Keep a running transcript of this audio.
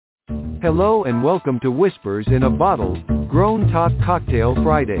Hello and welcome to Whispers in a Bottle, Grown Talk Cocktail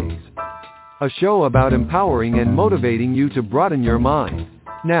Fridays. A show about empowering and motivating you to broaden your mind.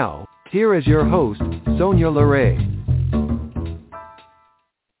 Now, here is your host, Sonya LaRae.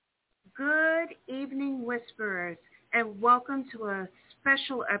 Good evening, Whisperers, and welcome to a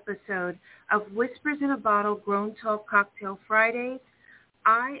special episode of Whispers in a Bottle, Grown Talk Cocktail Fridays.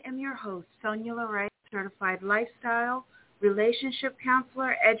 I am your host, Sonya LaRae, certified lifestyle, relationship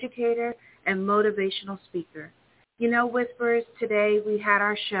counselor, educator, and motivational speaker. You know, Whisperers, today we had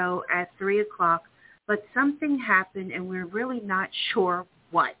our show at 3 o'clock, but something happened and we're really not sure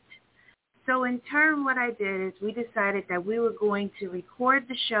what. So in turn, what I did is we decided that we were going to record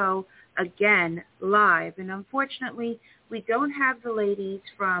the show again live. And unfortunately, we don't have the ladies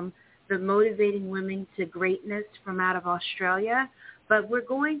from the Motivating Women to Greatness from out of Australia, but we're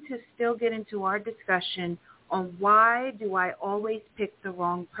going to still get into our discussion on why do I always pick the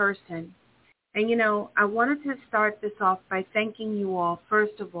wrong person. And, you know, I wanted to start this off by thanking you all,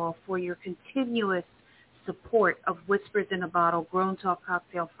 first of all, for your continuous support of Whispers in a Bottle, Grown Talk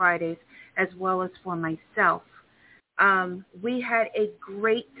Cocktail Fridays, as well as for myself. We had a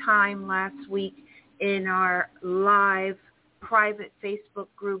great time last week in our live private Facebook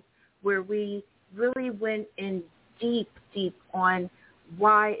group where we really went in deep on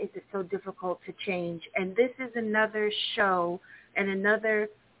why is it so difficult to change. And this is another show and another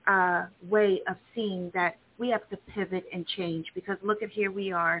way of seeing that we have to pivot and change, because look at, here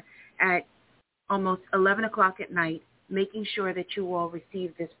we are at almost 11 o'clock at night making sure that you all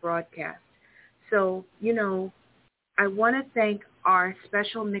receive this broadcast. So, you know, I want to thank our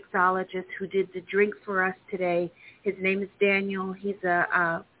special mixologist who did the drink for us today. His name is Daniel. He's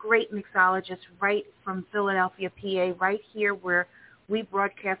a great mixologist right from Philadelphia, PA, right here where we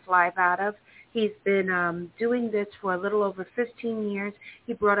broadcast live out of. He's been doing this for a little over 15 years.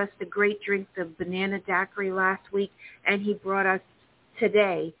 He brought us the great drink, the banana daiquiri last week, and he brought us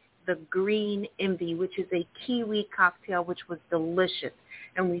today the green envy, which is a kiwi cocktail, which was delicious,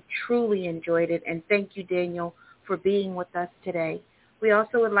 and we truly enjoyed it. And thank you, Daniel, for being with us today. We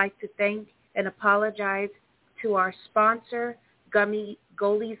also would like to thank and apologize to our sponsor,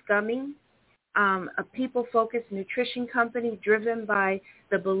 Goalies Gummy, a people-focused nutrition company driven by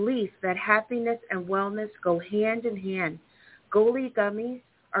the belief that happiness and wellness go hand in hand. Goalie Gummies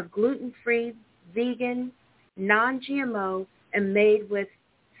are gluten-free, vegan, non-GMO, and made with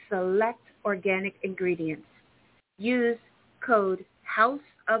select organic ingredients. Use code House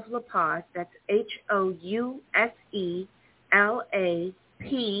of La Paz, that's HOUSELAPAZ,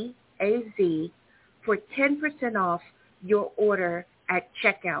 for 10% off your order at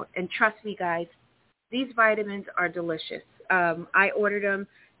checkout. And trust me, guys, these vitamins are delicious. I ordered them.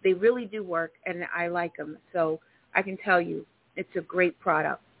 They really do work, and I like them. So I can tell you it's a great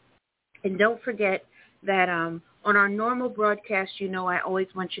product. And don't forget that on our normal broadcast, you know, I always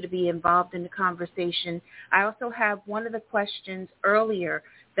want you to be involved in the conversation. I also have one of the questions earlier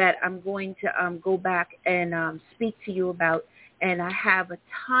that I'm going to go back and speak to you about. And I have a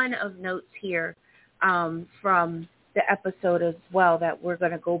ton of notes here from the episode as well that we're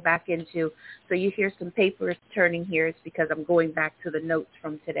going to go back into. So you hear some papers turning here. It's because I'm going back to the notes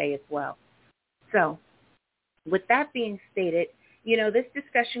from today as well. So with that being stated, you know, this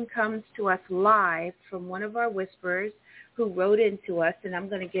discussion comes to us live from one of our whisperers who wrote into us, and I'm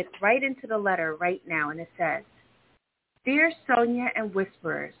going to get right into the letter right now. And it says, Dear Sonya and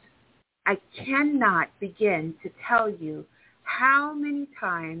Whisperers, I cannot begin to tell you how many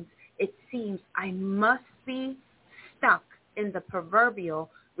times it seems I must be stuck in the proverbial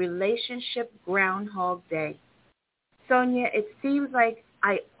relationship Groundhog Day. Sonya, it seems like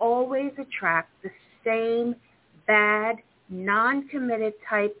I always attract the same bad, non-committed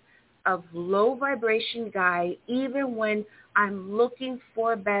type of low vibration guy, even when I'm looking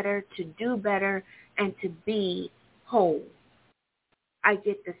for better, to do better, and to be whole. I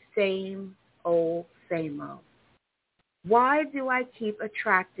get the same old, same old. Why do I keep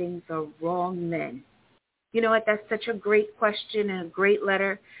attracting the wrong men? You know what, that's such a great question and a great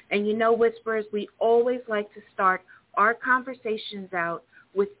letter. And you know, Whisperers, we always like to start our conversations out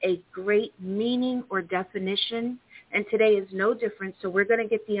with a great meaning or definition. And today is no different, so we're going to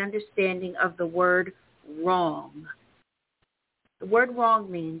get the understanding of the word wrong. The word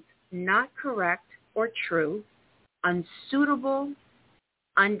wrong means not correct or true, unsuitable,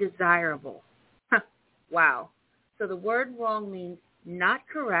 undesirable. Wow. So the word wrong means not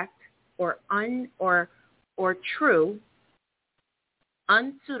correct or true,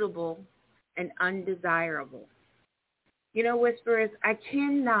 unsuitable, and undesirable. You know, Whisperers, I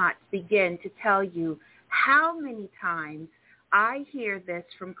cannot begin to tell you how many times I hear this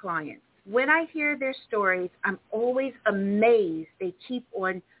from clients. when I hear their stories, I'm always amazed they keep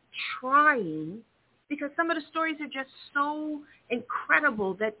on trying, because some of the stories are just so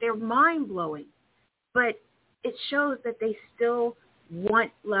incredible that they're mind-blowing. But it shows that they still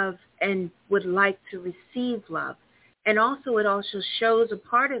want love and would like to receive love. And also it also shows a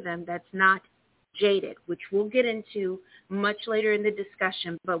part of them that's not jaded, which we'll get into much later in the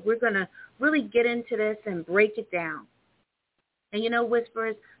discussion. But we're going to really get into this and break it down. And,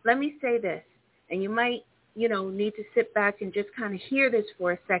 Whisperers, let me say this, and you might, need to sit back and just kind of hear this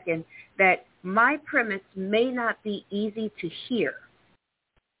for a second, that my premise may not be easy to hear,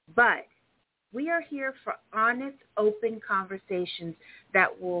 but we are here for honest, open conversations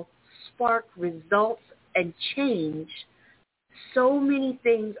that will spark results and change. So many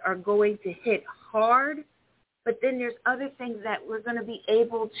things are going to hit hard, but then there's other things that we're going to be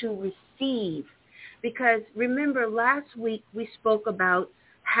able to receive. Because remember, last week we spoke about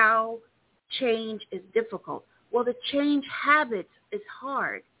how change is difficult. Well, the change habits is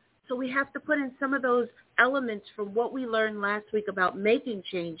hard. So we have to put in some of those elements from what we learned last week about making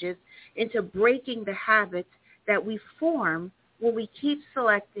changes into breaking the habits that we form when we keep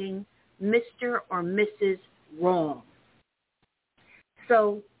selecting Mr. or Mrs. Wrong.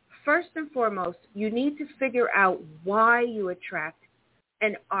 So first and foremost, you need to figure out why you attract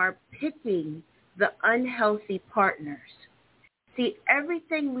and are picking the unhealthy partners. See,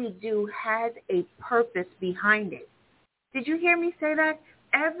 everything we do has a purpose behind it. Did you hear me say that?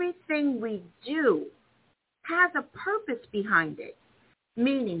 Everything we do has a purpose behind it.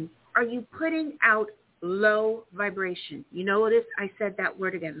 Meaning, are you putting out low vibration? You notice I said that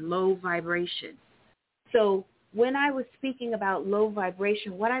word again, low vibration. So when I was speaking about low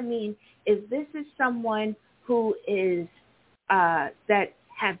vibration, what I mean is this is someone who is that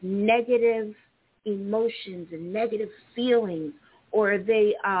have negative emotions and negative feelings, or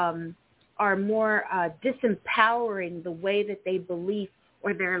they are more disempowering the way that they believe,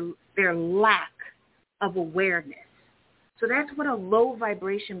 or their lack of awareness. So that's what a low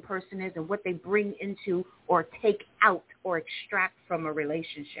vibration person is and what they bring into or take out or extract from a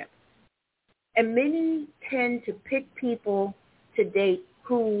relationship. And many tend to pick people to date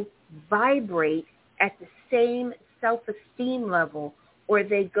who vibrate at the same self-esteem level, or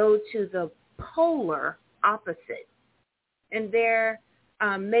they go to the polar opposite. And there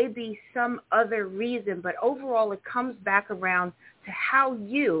may be some other reason, but overall it comes back around to how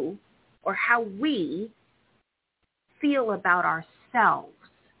you or how we feel about ourselves.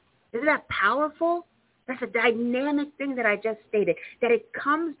 Isn't that powerful? That's a dynamic thing that I just stated, that it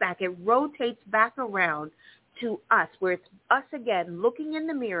comes back, it rotates back around to us, where it's us again looking in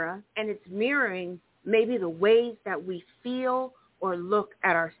the mirror, and it's mirroring maybe the ways that we feel or look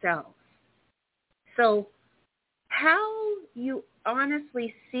at ourselves. So how you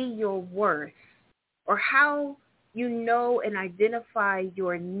honestly see your worth, or how you know and identify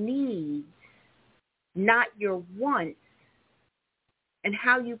your needs, not your wants, and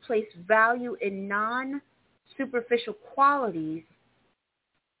how you place value in non-superficial qualities.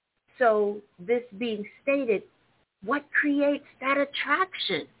 So this being stated, what creates that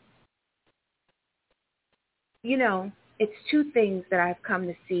attraction? It's two things that I've come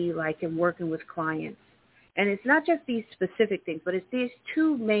to see, like in working with clients. And it's not just these specific things, but it's these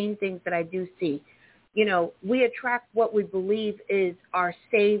two main things that I do see. We attract what we believe is our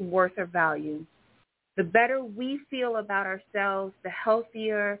same worth or value. The better we feel about ourselves, the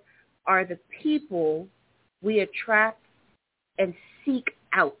healthier are the people we attract and seek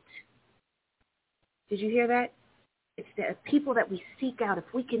out. Did you hear that? It's the people that we seek out, if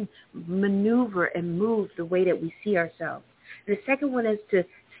we can maneuver and move the way that we see ourselves. And the second one is to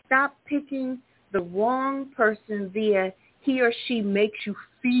stop picking the wrong person via he or she makes you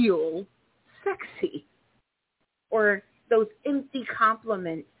feel sexy, or those empty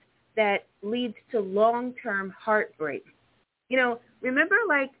compliments that leads to long-term heartbreak. Remember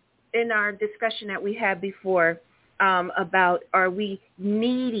like in our discussion that we had before about are we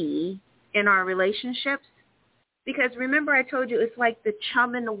needy in our relationships? Because remember I told you it's like the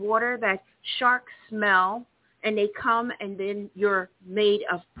chum in the water that sharks smell, and they come and then you're made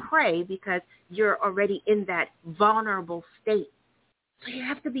of prey because you're already in that vulnerable state. So you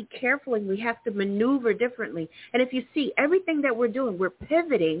have to be careful, and we have to maneuver differently. And if you see everything that we're doing, we're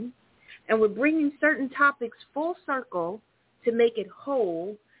pivoting and we're bringing certain topics full circle to make it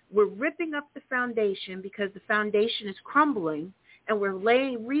whole. We're ripping up the foundation because the foundation is crumbling, and we're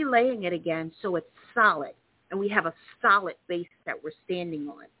relaying it again so it's solid, and we have a solid base that we're standing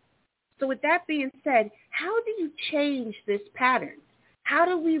on. So with that being said, how do you change this pattern? How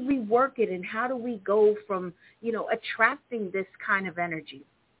do we rework it, and how do we go from, attracting this kind of energy?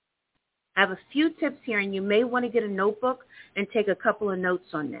 I have a few tips here, and you may want to get a notebook and take a couple of notes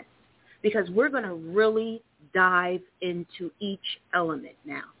on this because we're going to really dive into each element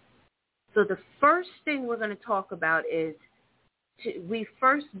now. So the first thing we're going to talk about is we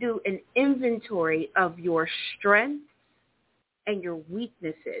first do an inventory of your strengths and your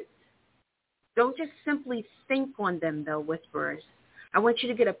weaknesses. Don't just simply think on them, though, whisperers. I want you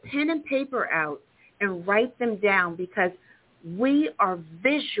to get a pen and paper out and write them down because we are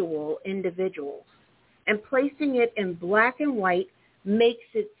visual individuals. And placing it in black and white makes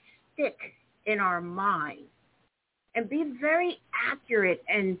it stick in our mind. And be very accurate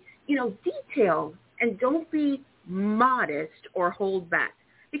and, detailed. And don't be modest or hold back.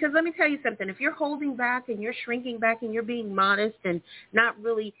 Because let me tell you something. If you're holding back and you're shrinking back and you're being modest and not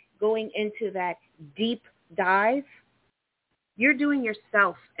really going into that deep dive, you're doing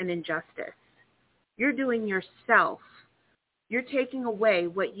yourself an injustice. You're doing yourself. You're taking away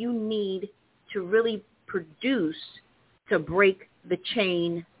what you need to really produce to break the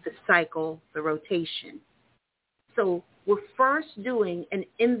chain, the cycle, the rotation. So we're first doing an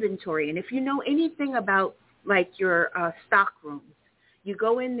inventory. And if you know anything about like your stock rooms, you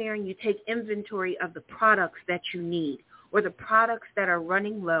go in there and you take inventory of the products that you need or the products that are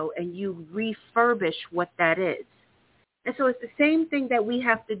running low and you refurbish what that is. And so it's the same thing that we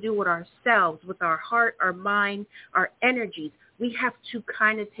have to do with ourselves, with our heart, our mind, our energies. We have to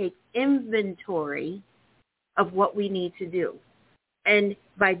kind of take inventory of what we need to do. And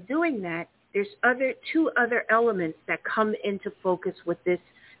by doing that, there's two other elements that come into focus with this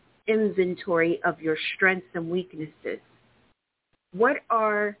inventory of your strengths and weaknesses. What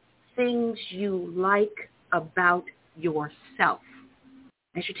are things you like about yourself?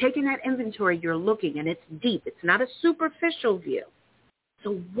 As you're taking that inventory, you're looking, and it's deep. It's not a superficial view.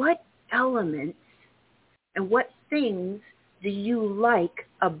 So what elements and what things do you like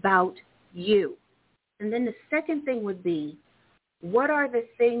about you? And then the second thing would be, what are the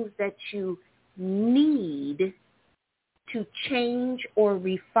things that you need to change or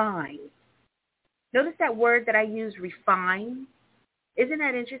refine? Notice that word that I use, refine. Isn't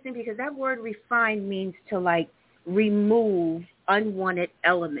that interesting? Because that word refine means to remove unwanted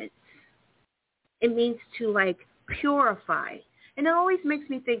elements. It means to purify. And it always makes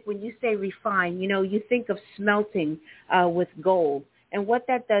me think when you say refine, you think of smelting with gold. And what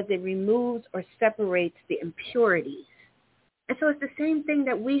that does, it removes or separates the impurities. And so it's the same thing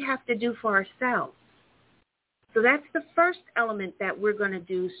that we have to do for ourselves. So that's the first element that we're going to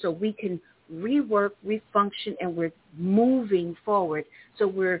do so we can rework, refunction, and we're moving forward. So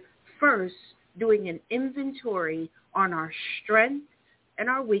we're first doing an inventory on our strengths and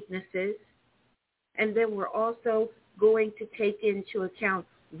our weaknesses. And then we're also going to take into account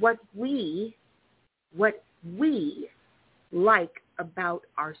what we like about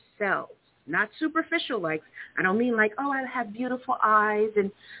ourselves. Not superficial likes. I don't mean I have beautiful eyes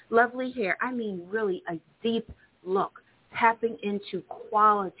and lovely hair. I mean really a deep look, tapping into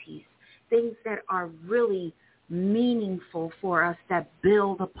qualities, things that are really meaningful for us that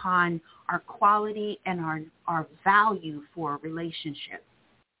build upon our quality and our value for a relationship.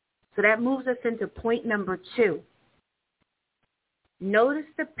 So that moves us into point number 2. Notice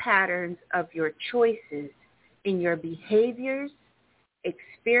the patterns of your choices in your behaviors,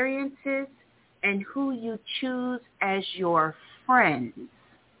 experiences, and who you choose as your friends.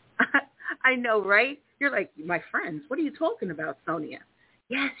 I know, right? You're like, my friends? What are you talking about, Sonia?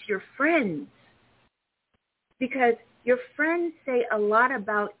 Yes, your friends. Because your friends say a lot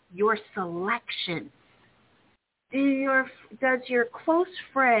about your selection. Does your close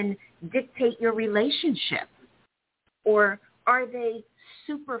friend dictate your relationship? Or are they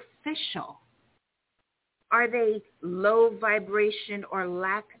superficial? Are they low vibration or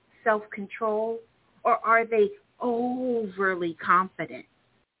lack self-control? Or are they overly confident?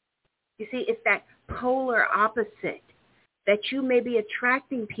 You see, it's that polar opposite that you may be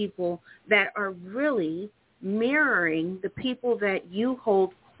attracting people that are really mirroring the people that you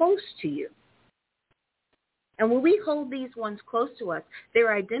hold close to you. And when we hold these ones close to us,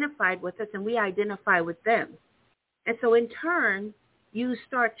 they're identified with us and we identify with them. And so in turn, you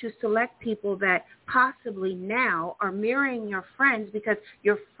start to select people that possibly now are mirroring your friends because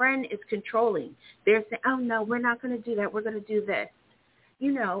your friend is controlling. They're saying, oh, no, we're not going to do that. We're going to do this.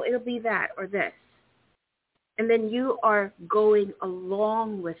 It'll be that or this. And then you are going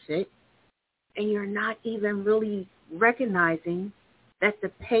along with it, and you're not even really recognizing that the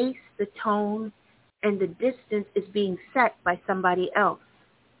pace, the tone, and the distance is being set by somebody else.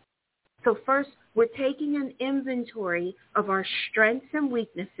 So first, we're taking an inventory of our strengths and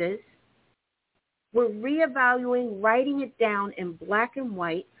weaknesses. We're reevaluating, writing it down in black and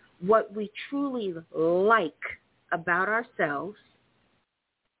white. what we truly like about ourselves.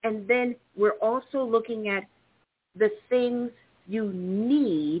 And then we're also looking at the things you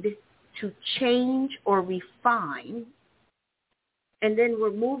need to change or refine. And then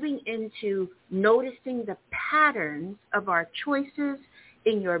we're moving into noticing the patterns of our choices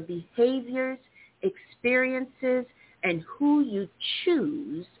in your behaviors, experiences, and who you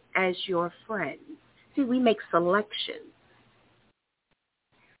choose as your friend. See, we make selections.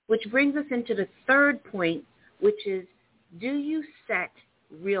 Which brings us into the third point, which is, do you set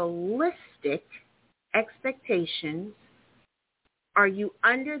realistic expectations? Are you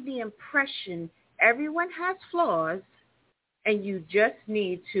under the impression everyone has flaws and you just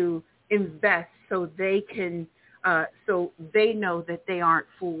need to invest so they can, so they know that they aren't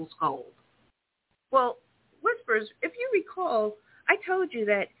fool's gold? Well, Whispers, if you recall, I told you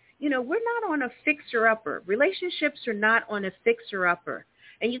that, we're not on a fixer-upper. Relationships are not on a fixer-upper.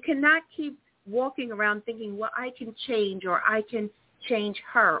 And you cannot keep walking around thinking, well, I can change or I can change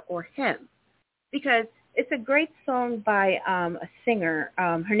her or him. Because it's a great song by a singer.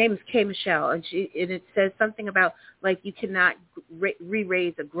 Her name is K. Michelle, and it says something about, like, you cannot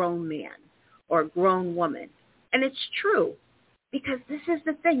re-raise a grown man or a grown woman. And it's true, because this is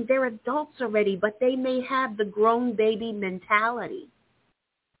the thing. They're adults already, but they may have the grown baby mentality.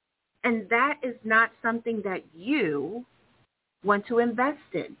 And that is not something that you want to invest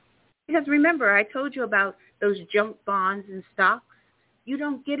in. Because remember, I told you about those junk bonds and stocks. You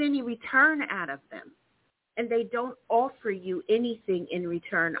don't get any return out of them. And they don't offer you anything in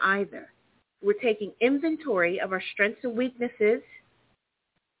return either. We're taking inventory of our strengths and weaknesses.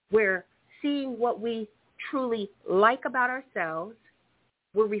 We're seeing what we truly like about ourselves.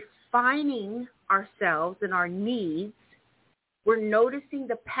 We're refining ourselves and our needs. We're noticing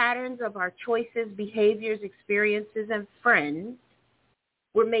the patterns of our choices, behaviors, experiences, and friends.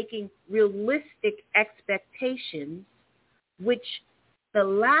 We're making realistic expectations, which the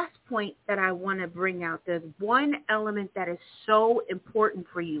last point that I want to bring out, there's one element that is so important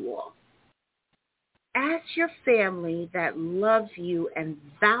for you all. Ask your family that loves you and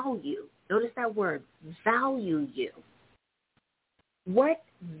value, notice that word, value you, what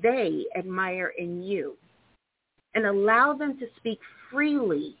they admire in you, and allow them to speak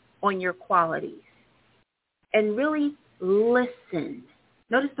freely on your qualities. And really listen.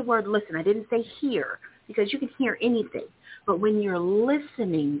 Notice the word listen. I didn't say hear, because you can hear anything. But when you're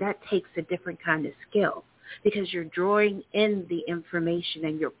listening, that takes a different kind of skill, because you're drawing in the information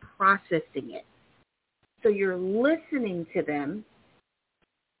and you're processing it. So you're listening to them,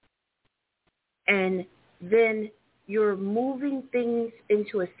 and then you're moving things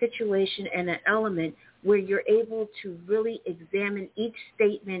into a situation and an element where you're able to really examine each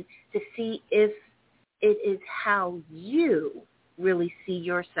statement to see if it is how you really see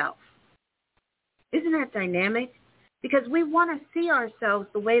yourself. Isn't that dynamic? Because we want to see ourselves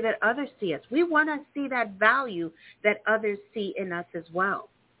the way that others see us. We want to see that value that others see in us as well.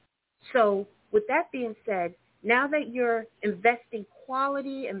 So with that being said, now that you're investing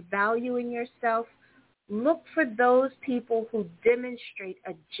quality and value in yourself, look for those people who demonstrate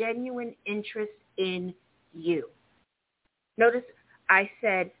a genuine interest in you. Notice I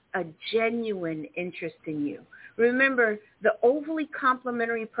said a genuine interest in you. Remember, the overly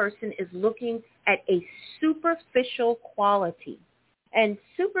complimentary person is looking at a superficial quality. And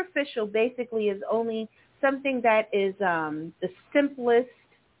superficial basically is only something that is the simplest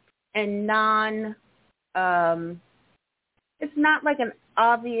and it's not like an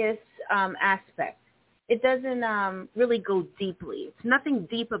obvious aspect. It doesn't really go deeply. It's nothing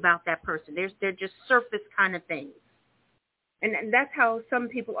deep about that person. They're just surface kind of things. And that's how some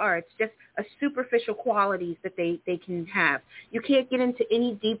people are. It's just a superficial qualities that they can have. You can't get into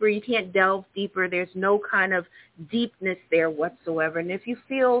any deeper. You can't delve deeper. There's no kind of deepness there whatsoever. And if you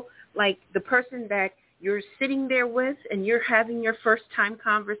feel like the person that you're sitting there with and you're having your first time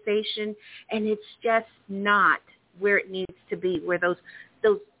conversation and it's just not where it needs to be, where those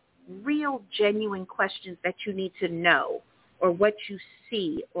real genuine questions that you need to know, or what you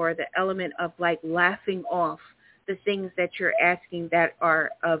see, or the element of like laughing off the things that you're asking that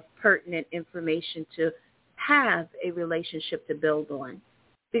are of pertinent information to have a relationship to build on.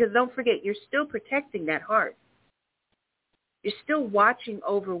 Because don't forget, you're still protecting that heart. You're still watching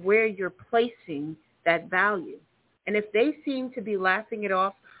over where you're placing that value. And if they seem to be laughing it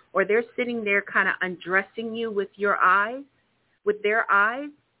off, or they're sitting there kind of undressing you with their eyes,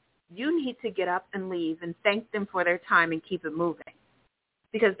 you need to get up and leave and thank them for their time and keep it moving.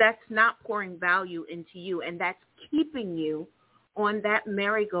 Because that's not pouring value into you, and that's keeping you on that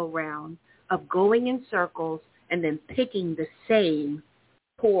merry-go-round of going in circles and then picking the same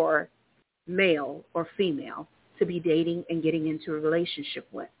poor male or female to be dating and getting into a relationship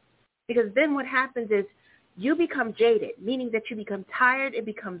with. Because then what happens is you become jaded, meaning that you become tired, it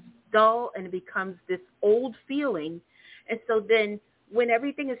becomes dull, and it becomes this old feeling. And so then when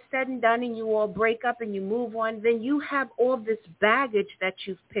everything is said and done and you all break up and you move on, then you have all this baggage that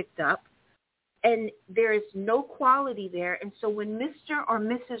you've picked up, and there is no quality there. And so when Mr. or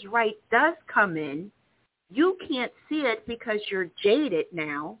Mrs. Right does come in, you can't see it because you're jaded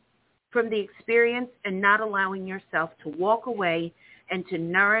now from the experience and not allowing yourself to walk away and to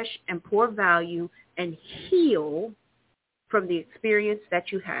nourish and pour value and heal from the experience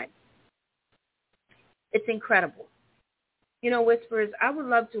that you had. It's incredible. You know, Whisperers, I would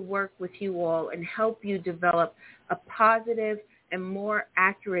love to work with you all and help you develop a positive and more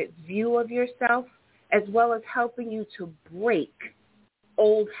accurate view of yourself, as well as helping you to break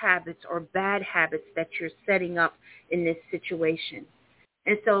old habits or bad habits that you're setting up in this situation.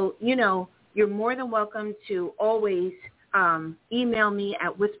 And so, you know, you're more than welcome to always email me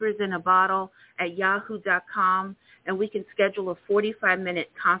at whispersinabottle@yahoo.com, and we can schedule a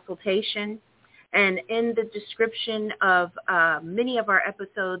 45-minute consultation. And in the description of many of our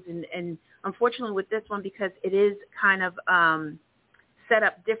episodes, and unfortunately with this one, because it is kind of set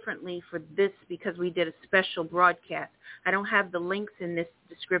up differently for this because we did a special broadcast, I don't have the links in this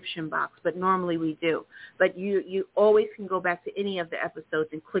description box, but normally we do. But you always can go back to any of the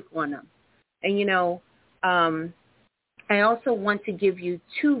episodes and click on them. And, you know, I also want to give you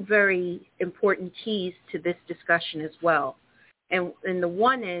two very important keys to this discussion as well. And the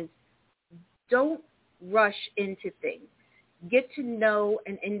one is, don't rush into things. Get to know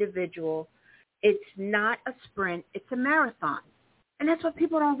an individual. It's not a sprint. It's a marathon. And that's what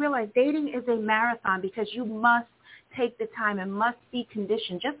people don't realize. Dating is a marathon because you must take the time and must be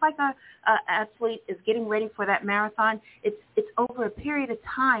conditioned. Just like a athlete is getting ready for that marathon, it's over a period of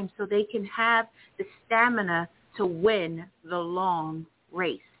time so they can have the stamina to win the long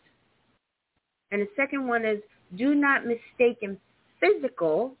race. And the second one is, do not mistake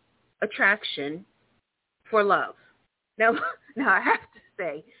physical attraction for love. Now I have to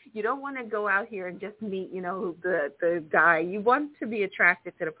say, you don't want to go out here and just meet, you know, the guy. You want to be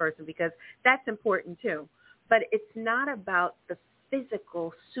attracted to the person because that's important too. But it's not about the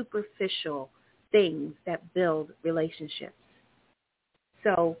physical, superficial things that build relationships.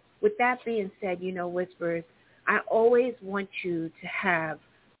 So with that being said, you know, Whisperers, I always want you to have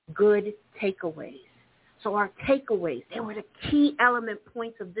good takeaways. So our takeaways, they were the key element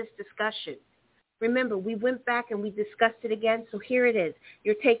points of this discussion. Remember, we went back and we discussed it again, so here it is,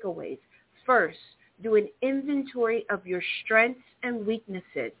 your takeaways. First, do an inventory of your strengths and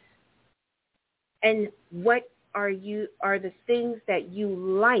weaknesses. And what are the things that you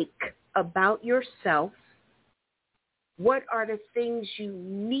like about yourself? What are the things you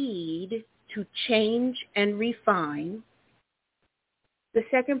need to change and refine? The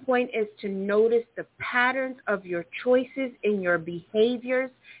second point is to notice the patterns of your choices in your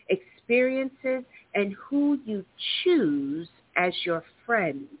behaviors, experiences, and who you choose as your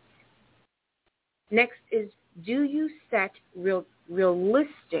friends. Next is, do you set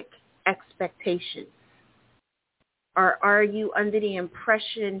realistic expectations? Or are you under the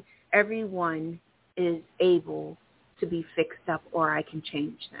impression everyone is able to be fixed up or I can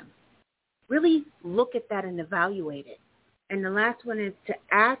change them? Really look at that and evaluate it. And the last one is to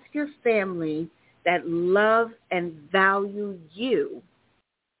ask your family that love and value you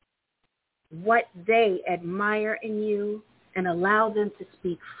what they admire in you, and allow them to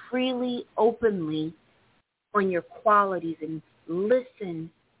speak freely, openly on your qualities, and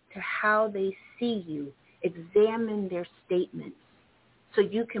listen to how they see you. Examine their statements so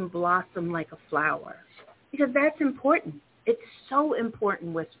you can blossom like a flower. Because that's important. It's so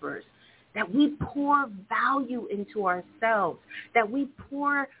important, Whisperers, that we pour value into ourselves, that we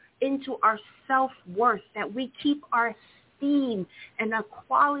pour into our self-worth, that we keep our esteem and the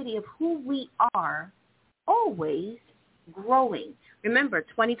quality of who we are always growing. Remember,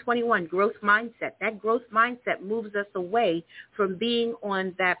 2021, growth mindset. That growth mindset moves us away from being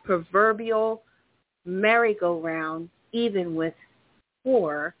on that proverbial merry-go-round, even with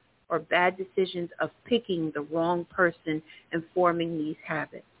poor or bad decisions of picking the wrong person and forming these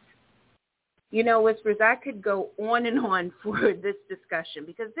habits. You know, Whispers, I could go on and on for this discussion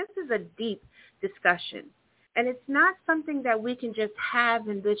because this is a deep discussion. And it's not something that we can just have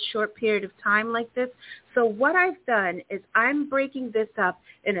in this short period of time like this. So what I've done is I'm breaking this up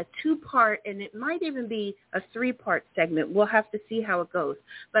in a two-part, and it might even be a three-part segment. We'll have to see how it goes.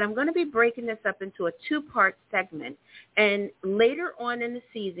 But I'm going to be breaking this up into a two-part segment. And later on in the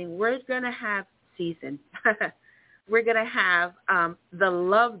season, we're going to have we're going to have the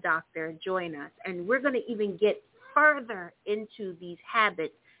Love Doctor join us, and we're going to even get further into these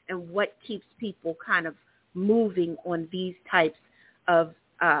habits and what keeps people kind of moving on these types of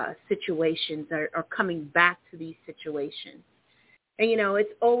situations or coming back to these situations. And,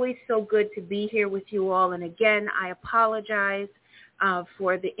 it's always so good to be here with you all. And again, I apologize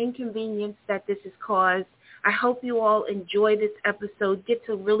for the inconvenience that this has caused. I hope you all enjoy this episode, get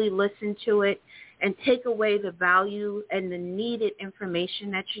to really listen to it, and take away the value and the needed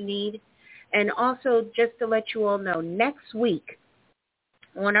information that you need. And also, just to let you all know, next week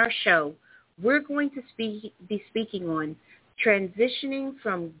on our show, we're going to be speaking on transitioning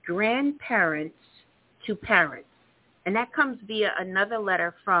from grandparents to parents. And that comes via another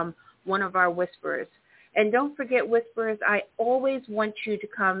letter from one of our whisperers. And don't forget, whisperers, I always want you to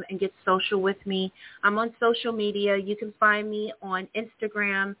come and get social with me. I'm on social media. You can find me on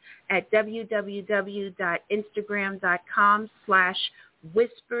Instagram at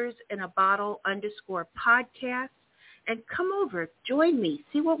www.instagram.com/whispersinabottle_podcast. And come over, join me,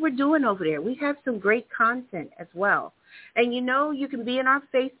 see what we're doing over there. We have some great content as well. And you can be in our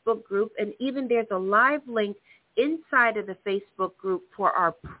Facebook group, and even there's a live link inside of the Facebook group for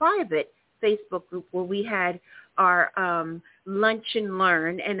our private Facebook group where we had our lunch and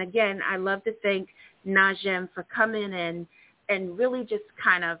learn. And again, I love to thank Najem for coming in and really just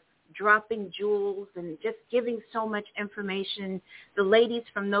kind of dropping jewels and just giving so much information. The ladies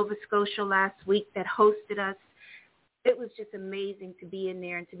from Nova Scotia last week that hosted us, it was just amazing to be in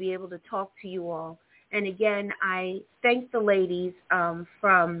there and to be able to talk to you all. And again, I thank the ladies from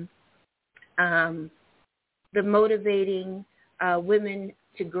the Motivating Women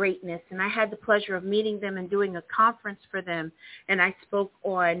to Greatness. And I had the pleasure of meeting them and doing a conference for them. And I spoke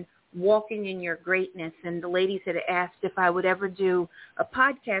on walking in your greatness. And the ladies had asked if I would ever do a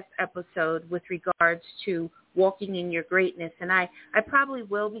podcast episode with regards to walking in your greatness. And I probably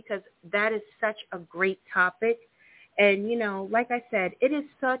will, because that is such a great topic. And, like I said, it is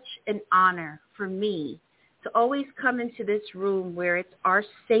such an honor for me to always come into this room where it's our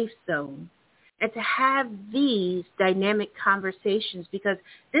safe zone and to have these dynamic conversations, because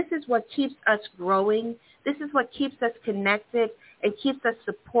this is what keeps us growing. This is what keeps us connected and keeps us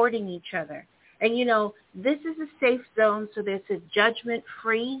supporting each other. And, this is a safe zone, so this is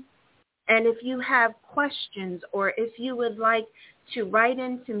judgment-free. And if you have questions, or if you would like to write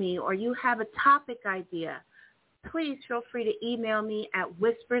into me, or you have a topic idea, please feel free to email me at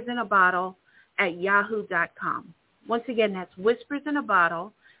whispersinabottle@yahoo.com. Once again, that's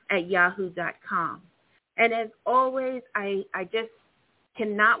whispersinabottle@yahoo.com. And as always, I just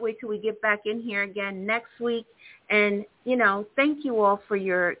cannot wait till we get back in here again next week. And, thank you all for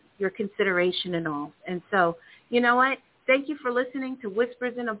your consideration and all. And so, you know what? Thank you for listening to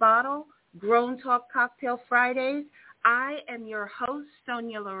Whispers in a Bottle, Grown Talk Cocktail Fridays. I am your host,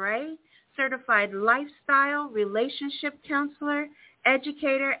 Sonya LaRae, certified lifestyle, relationship counselor,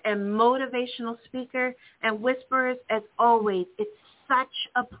 educator, and motivational speaker. And Whisperers, as always, it's such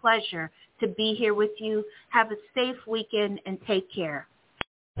a pleasure to be here with you. Have a safe weekend and take care.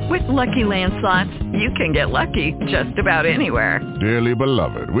 With Lucky Land Slots, you can get lucky just about anywhere. Dearly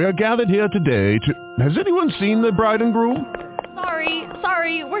beloved, we are gathered here today to... Has anyone seen the bride and groom?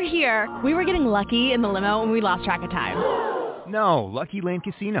 Sorry, we're here. We were getting lucky in the limo and we lost track of time. No, Lucky Land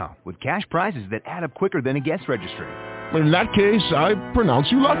Casino, with cash prizes that add up quicker than a guest registry. In that case, I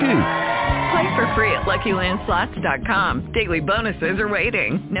pronounce you lucky. Play for free at LuckyLandSlots.com. Daily bonuses are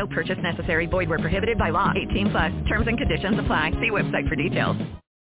waiting. No purchase necessary. Void where prohibited by law. 18+. Terms and conditions apply. See website for details.